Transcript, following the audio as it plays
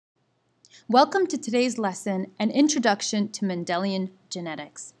Welcome to today's lesson, An Introduction to Mendelian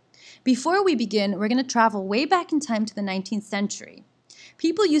Genetics. Before we begin, we're going to travel way back in time to the 19th century.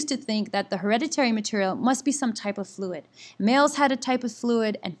 People used to think that the hereditary material must be some type of fluid. Males had a type of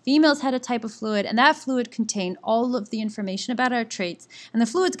fluid and females had a type of fluid, and that fluid contained all of the information about our traits. And the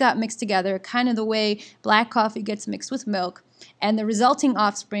fluids got mixed together kind of the way black coffee gets mixed with milk, and the resulting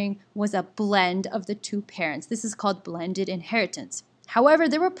offspring was a blend of the two parents. This is called blended inheritance. However,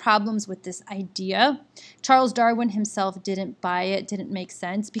 there were problems with this idea. Charles Darwin himself didn't buy it, didn't make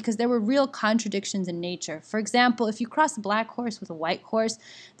sense, because there were real contradictions in nature. For example, if you cross a black horse with a white horse,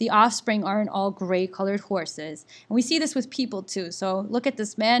 the offspring aren't all gray-colored horses. And we see this with people too. So look at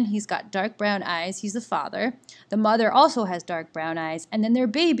this man. He's got dark brown eyes. He's the father. The mother also has dark brown eyes. And then their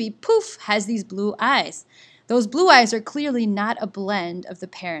baby, poof, has these blue eyes. Those blue eyes are clearly not a blend of the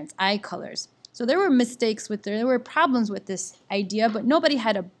parents' eye colors. So there were mistakes there were problems with this idea, but nobody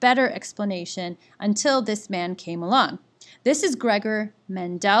had a better explanation until this man came along. This is Gregor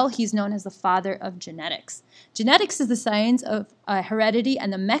Mendel. He's known as the father of genetics. Genetics is the science of heredity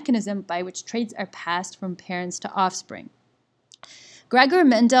and the mechanism by which traits are passed from parents to offspring. Gregor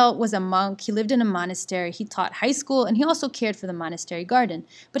Mendel was a monk. He lived in a monastery. He taught high school, and he also cared for the monastery garden.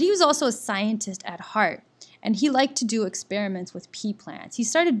 But he was also a scientist at heart. And he liked to do experiments with pea plants. He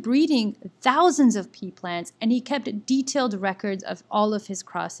started breeding thousands of pea plants, and he kept detailed records of all of his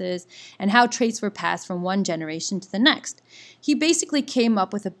crosses and how traits were passed from one generation to the next. He basically came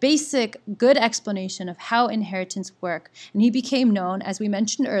up with a basic, good explanation of how inheritance works, and he became known, as we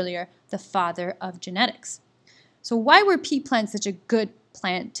mentioned earlier, the father of genetics. So why were pea plants such a good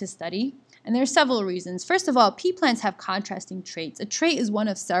plant to study? And there are several reasons. First of all, pea plants have contrasting traits. A trait is one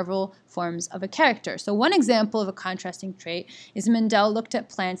of several forms of a character. So one example of a contrasting trait is Mendel looked at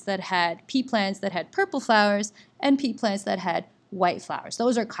pea plants that had purple flowers and pea plants that had white flowers.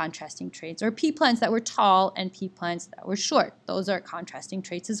 Those are contrasting traits. Or pea plants that were tall and pea plants that were short. Those are contrasting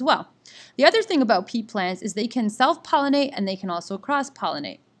traits as well. The other thing about pea plants is they can self-pollinate and they can also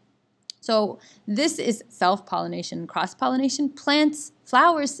cross-pollinate. So this is self-pollination and cross-pollination.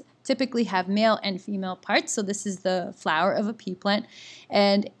 Flowers typically have male and female parts. So this is the flower of a pea plant.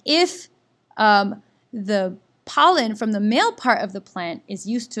 And if the pollen from the male part of the plant is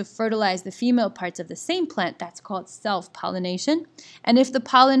used to fertilize the female parts of the same plant, that's called self-pollination. And if the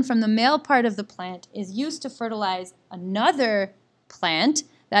pollen from the male part of the plant is used to fertilize another plant,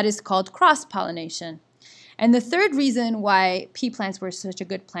 that is called cross-pollination. And the third reason why pea plants were such a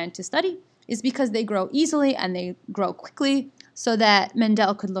good plant to study is because they grow easily and they grow quickly, so that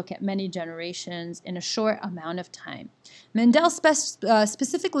Mendel could look at many generations in a short amount of time. Mendel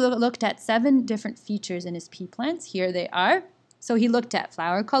specifically looked at 7 different features in his pea plants. Here they are. So he looked at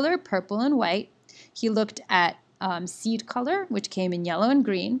flower color, purple and white. He looked at seed color, which came in yellow and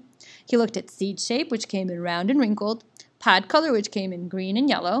green. He looked at seed shape, which came in round and wrinkled. Pod color, which came in green and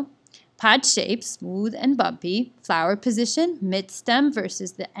yellow. Pod shape, smooth and bumpy. Flower position, mid-stem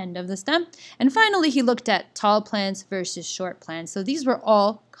versus the end of the stem. And finally, he looked at tall plants versus short plants. So these were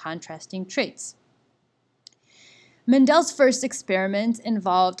all contrasting traits. Mendel's first experiment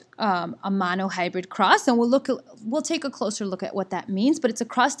involved a monohybrid cross, and we'll take a closer look at what that means, but it's a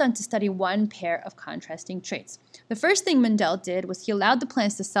cross done to study one pair of contrasting traits. The first thing Mendel did was he allowed the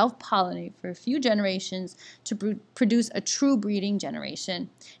plants to self-pollinate for a few generations to produce a true breeding generation.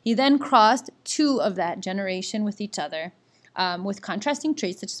 He then crossed 2 of that generation with each other with contrasting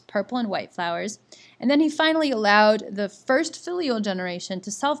traits such as purple and white flowers. And then he finally allowed the first filial generation to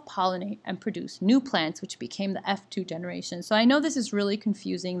self-pollinate and produce new plants, which became the F2 generation. So I know this is really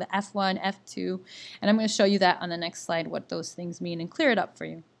confusing, the F1, F2, and I'm going to show you that on the next slide, what those things mean, and clear it up for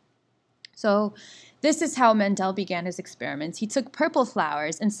you. So this is how Mendel began his experiments. He took purple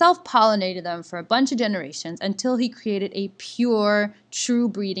flowers and self-pollinated them for a bunch of generations until he created a pure, true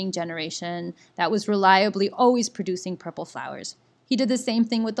breeding generation that was reliably always producing purple flowers. He did the same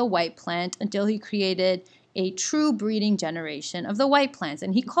thing with the white plant until he created a true breeding generation of the white plants.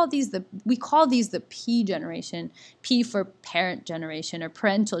 And we call these the P generation, P for parent generation or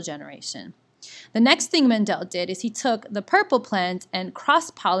parental generation. The next thing Mendel did is he took the purple plants and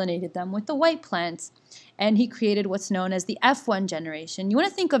cross-pollinated them with the white plants, and he created what's known as the F1 generation. You want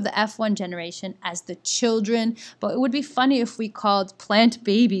to think of the F1 generation as the children, but it would be funny if we called plant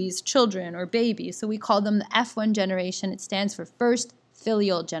babies children or babies, so we call them the F1 generation. It stands for first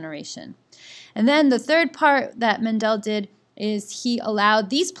filial generation. And then the third part that Mendel did is he allowed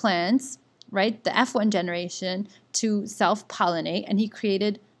these plants, right, the F1 generation, to self-pollinate, and he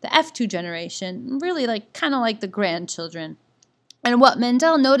created the F2 generation, really kind of like the grandchildren. And what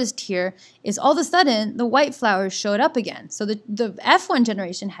Mendel noticed here is all of a sudden the white flowers showed up again. So the F1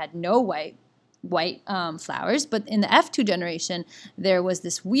 generation had no white flowers, but in the F2 generation, there was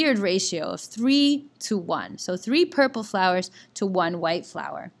this weird ratio of 3 to 1. So 3 purple flowers to 1 white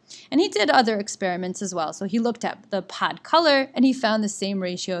flower. And he did other experiments as well. So he looked at the pod color and he found the same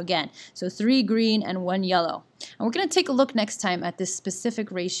ratio again. So 3 green and 1 yellow. And we're going to take a look next time at this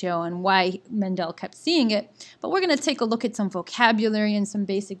specific ratio and why Mendel kept seeing it. But we're going to take a look at some vocabulary and some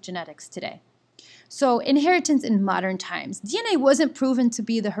basic genetics today. So inheritance in modern times. DNA wasn't proven to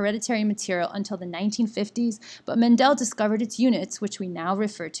be the hereditary material until the 1950s, but Mendel discovered its units, which we now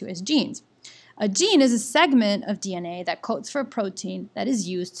refer to as genes. A gene is a segment of DNA that codes for a protein that is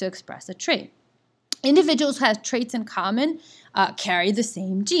used to express a trait. Individuals who have traits in common carry the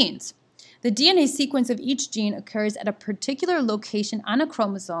same genes. The DNA sequence of each gene occurs at a particular location on a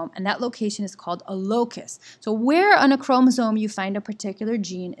chromosome, and that location is called a locus. So where on a chromosome you find a particular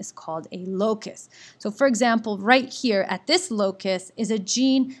gene is called a locus. So for example, right here at this locus is a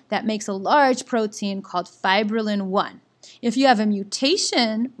gene that makes a large protein called fibrillin 1. If you have a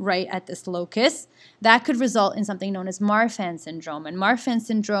mutation right at this locus, that could result in something known as Marfan syndrome. And Marfan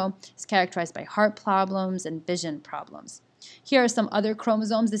syndrome is characterized by heart problems and vision problems. Here are some other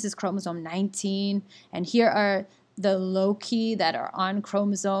chromosomes. This is chromosome 19, and here are the loci that are on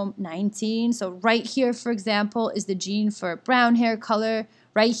chromosome 19. So right here, for example, is the gene for brown hair color.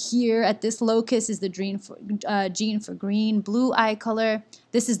 Right here at this locus is the gene for green, blue eye color.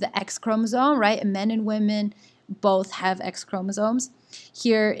 This is the X chromosome, right? And men and women both have X chromosomes.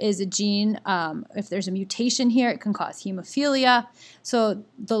 Here is a gene, if there's a mutation here, it can cause hemophilia. So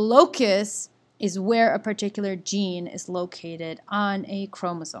the locus is where a particular gene is located on a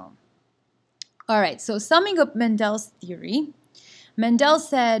chromosome. All right, so summing up Mendel's theory, Mendel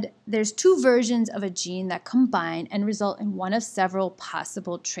said there's 2 versions of a gene that combine and result in one of several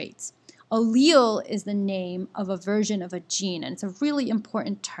possible traits. Allele is the name of a version of a gene, and it's a really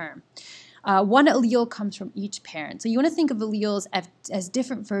important term. One allele comes from each parent. So you want to think of alleles as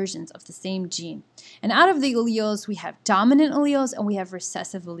different versions of the same gene. And out of the alleles, we have dominant alleles and we have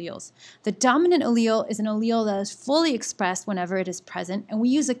recessive alleles. The dominant allele is an allele that is fully expressed whenever it is present, and we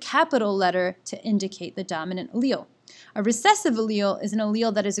use a capital letter to indicate the dominant allele. A recessive allele is an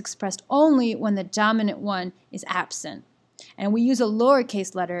allele that is expressed only when the dominant one is absent. And we use a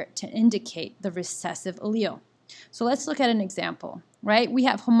lowercase letter to indicate the recessive allele. So let's look at an example, right? We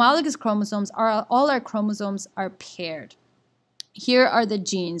have homologous chromosomes. All our chromosomes are paired. Here are the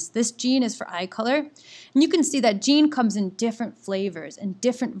genes. This gene is for eye color. And you can see that gene comes in different flavors and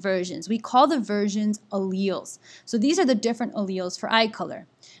different versions. We call the versions alleles. So these are the different alleles for eye color.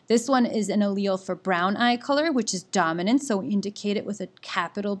 This one is an allele for brown eye color, which is dominant, so we indicate it with a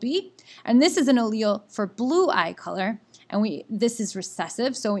capital B. And this is an allele for blue eye color, and this is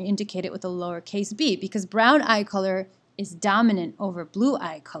recessive, so we indicate it with a lowercase b, because brown eye color is dominant over blue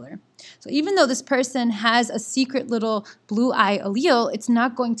eye color. So even though this person has a secret little blue eye allele, it's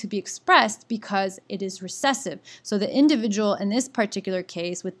not going to be expressed because it is recessive. So the individual in this particular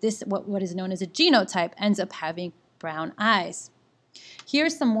case with this, what is known as a genotype, ends up having brown eyes.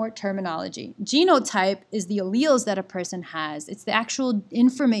 Here's some more terminology. Genotype is the alleles that a person has. It's the actual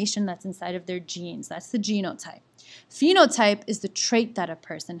information that's inside of their genes. That's the genotype. Phenotype is the trait that a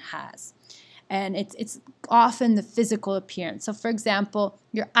person has. And it's often the physical appearance. So for example,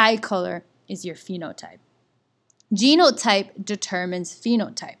 your eye color is your phenotype. Genotype determines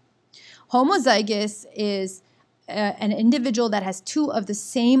phenotype. Homozygous is an individual that has 2 of the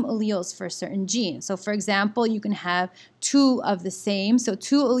same alleles for a certain gene. So for example, you can have 2 of the same, so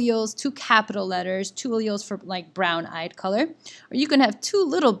 2 alleles, 2 capital letters, 2 alleles for like brown-eyed color, or you can have 2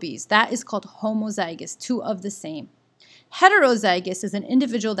 little b's. That is called homozygous, 2 of the same. Heterozygous is an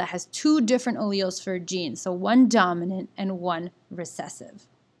individual that has 2 different alleles for a gene, so 1 dominant and 1 recessive.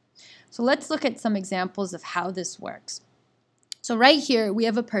 So let's look at some examples of how this works. So right here, we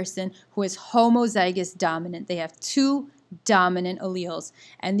have a person who is homozygous dominant. They have 2 dominant alleles,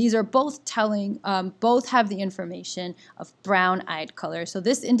 and these are both both have the information of brown-eyed color. So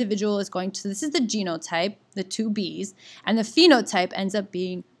this individual is this is the genotype, the 2 B's, and the phenotype ends up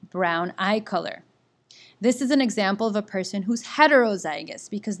being brown eye color. This is an example of a person who's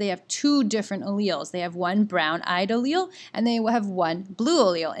heterozygous because they have 2 different alleles. They have 1 brown-eyed allele and they have 1 blue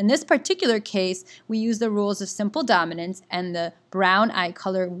allele. In this particular case, we use the rules of simple dominance, and the brown eye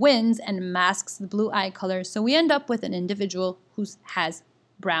color wins and masks the blue eye color. So we end up with an individual who has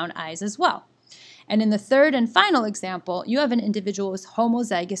brown eyes as well. And in the third and final example, you have an individual who is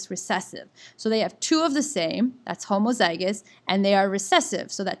homozygous recessive. So they have two of the same, that's homozygous, and they are recessive,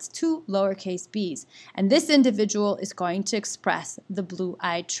 so that's two lowercase b's. And this individual is going to express the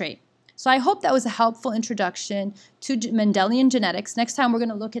blue-eyed trait. So I hope that was a helpful introduction to Mendelian genetics. Next time we're going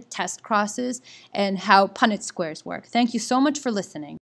to look at test crosses and how Punnett squares work. Thank you so much for listening.